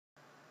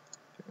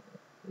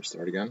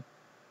Restart again.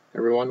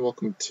 Everyone,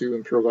 welcome to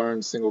Imperial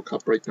Garden Single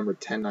Cup break number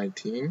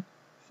 1019,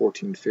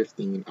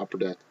 14-15 Upper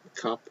Deck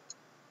Cup.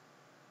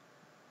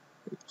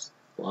 Oops.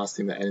 The last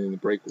thing that ended in the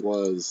break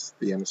was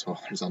the MS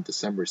Oilers on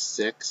December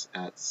 6th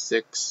at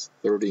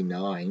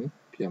 6:39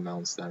 p.m.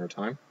 Mountain Standard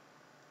Time.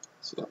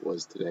 So that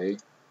was today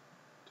to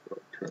our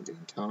current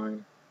game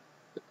time.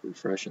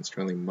 Refresh, it's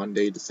currently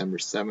Monday, December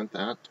 7th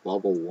at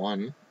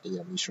 12:01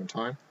 a.m. Eastern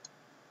Time.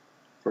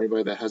 For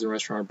anybody that has a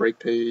restaurant break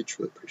page,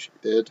 really appreciate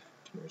you did.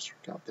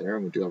 Out there,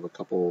 and we do have a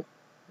couple.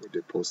 We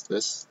did post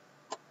this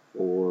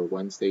for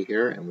Wednesday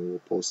here, and we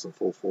will post some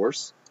full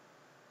force.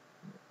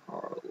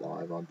 Are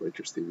live on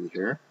Breakers TV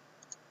here,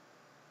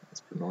 as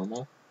per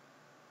normal.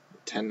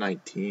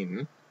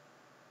 1019.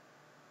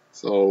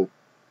 So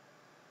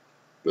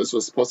this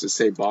was supposed to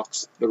say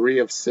box 3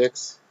 of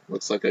 6.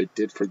 Looks like I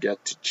did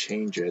forget to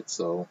change it,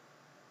 so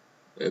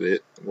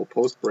we'll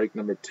post break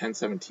number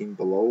 1017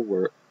 below,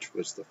 which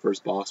was the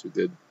first box we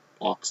did.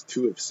 Box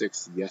 2 of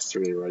 6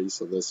 yesterday already,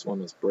 so this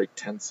one is break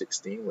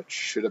 1016, which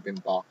should have been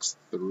box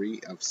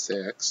 3 of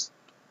 6.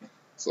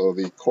 So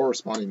the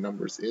corresponding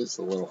numbers is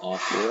a little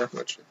off here,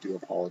 which I do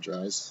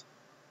apologize.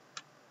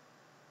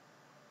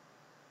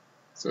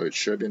 So it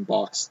should have been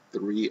box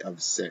 3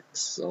 of 6.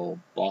 So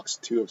box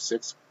 2 of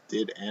 6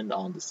 did end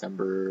on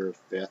December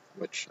 5th,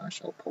 which I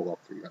shall pull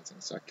up for you guys in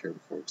a sec here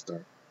before we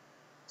start.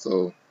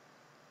 So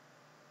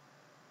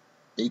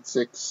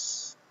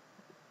 86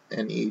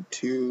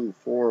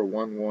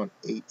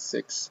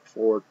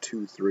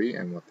 NE241186423,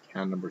 and with the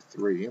can number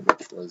 3,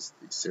 which was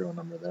the serial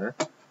number there.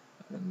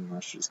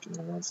 And just give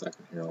me 1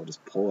 second here. I'll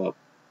just pull up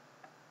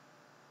the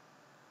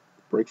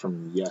break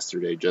from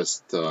yesterday,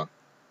 just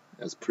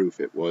as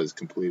proof it was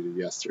completed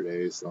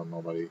yesterday, so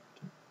nobody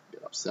can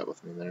get upset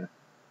with me there.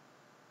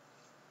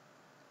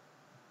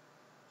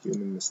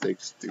 Human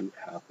mistakes do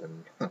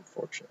happen,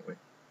 unfortunately.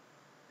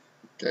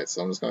 Okay,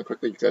 so I'm just going to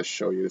quickly guys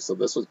show you. So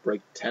this was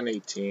break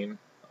 1018.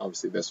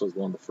 Obviously, this was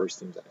one of the first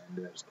teams that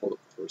ended. I just pulled up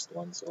the first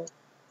one, so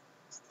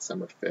it's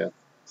December 5th,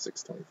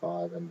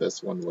 6:25, and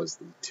this one was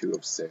the 2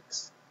 of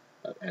 6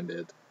 that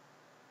ended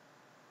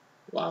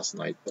last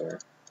night there,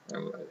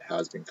 and it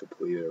has been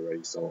completed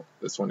already. So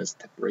this one is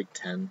break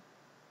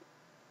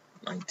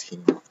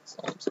 1019.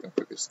 So I'm just going to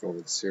quickly just go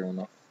over the serial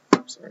now.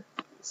 The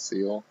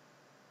seal,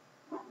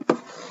 and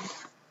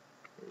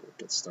we'll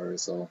get started.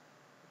 So I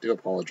do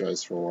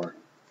apologize for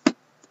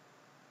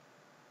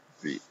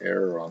the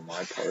error on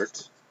my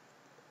part.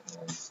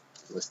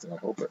 Listing. I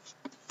hope it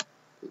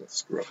doesn't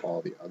screw up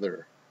all the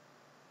other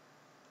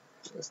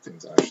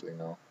listings. Actually,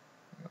 no.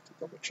 I have to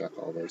double check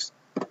all those.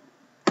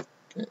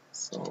 Okay,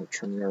 so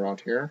turning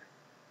around here.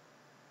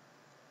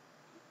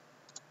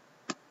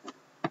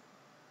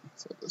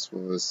 So this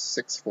was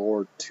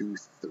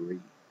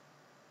 6423.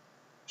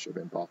 Should have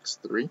been box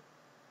 3.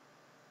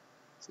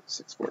 So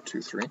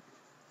 6423.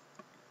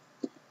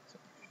 So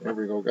here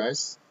we go,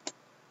 guys.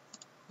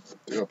 I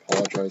do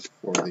apologize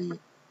for the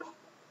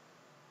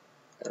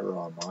error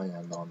on my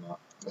end on that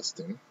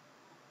listing.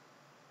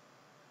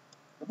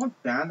 Someone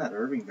ban that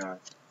Irving guy.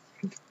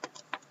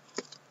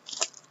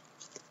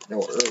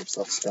 No, Irv,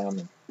 stop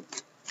spamming.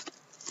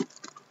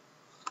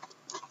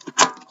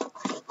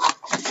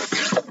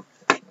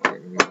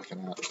 I'm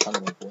looking at kind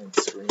of a blank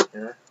screen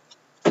here.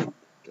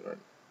 Get our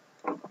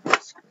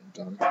screen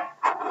done.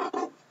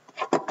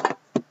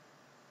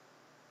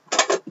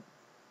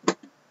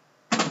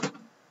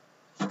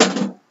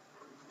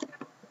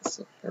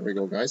 So here we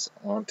go, guys.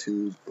 On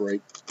to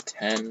break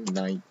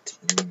 1019.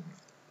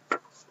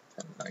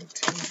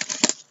 1019.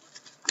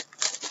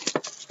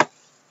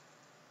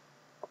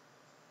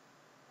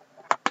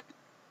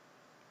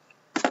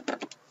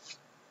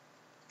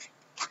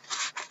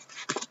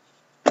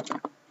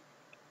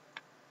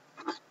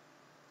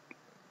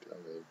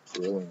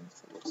 Brilliant,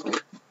 it looks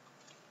like.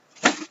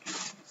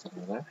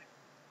 Somewhere there.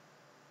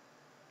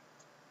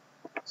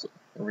 So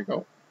here we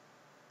go.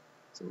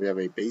 So we have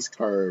a base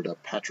card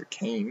of Patrick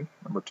Kane,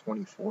 number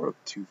 24 of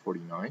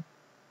 249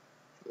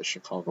 for the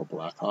Chicago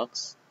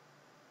Blackhawks.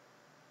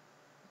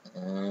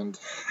 And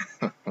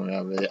we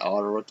have a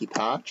auto rookie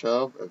patch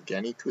of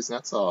Evgeny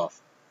Kuznetsov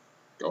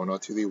going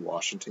out to the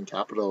Washington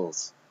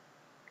Capitals.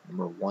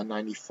 Number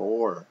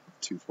 194 of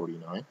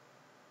 249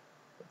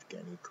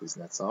 Evgeny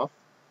Kuznetsov.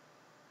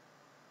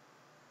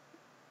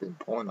 Been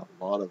pulling a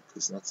lot of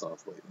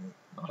Kuznetsov lately.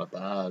 Not a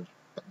bad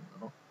thing,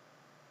 though.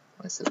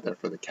 Nice hit there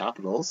for the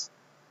Capitals.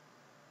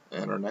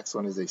 And our next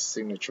one is a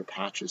signature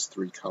patches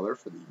 3-color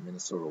for the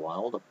Minnesota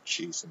Wild of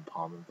Jason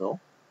Pominville.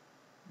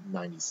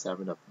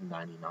 97 of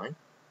 99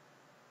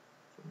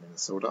 for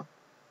Minnesota.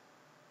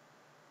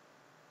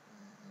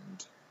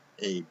 And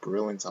a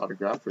brilliant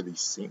autograph for the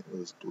St.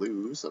 Louis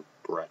Blues of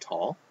Brett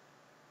Hall.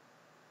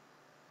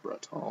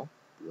 Brett Hall,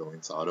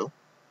 brilliant auto.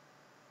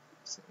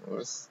 St.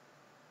 Louis.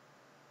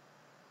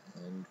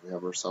 And we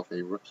have ourselves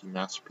a rookie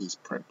masterpiece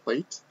print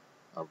plate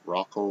of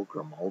Rocco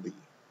Grimaldi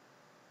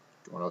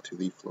going out to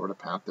the Florida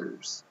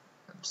Panthers.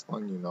 And just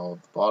letting you know,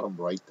 the bottom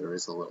right there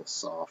is a little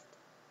soft.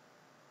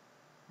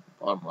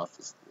 The bottom left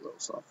is a little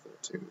soft there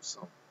too.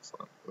 So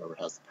whoever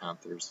has the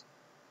Panthers,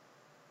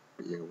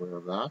 Be aware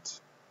of that.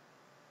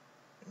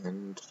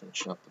 And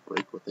finishing up the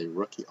break with a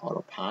rookie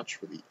auto patch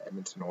for the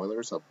Edmonton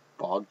Oilers of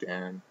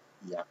Bogdan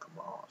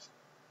Yakimov.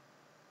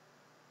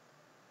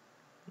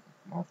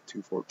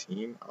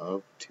 214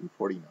 of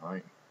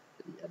 249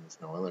 for the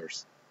Edmonton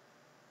Oilers.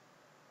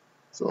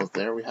 So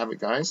there we have it,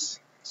 guys.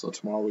 So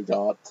tomorrow we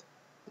got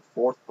the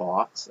 4th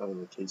box out of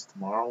the case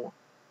tomorrow,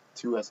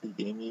 2 SD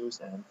game use,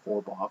 and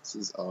 4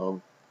 boxes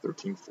of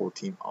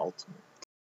 13-14 Ultimate.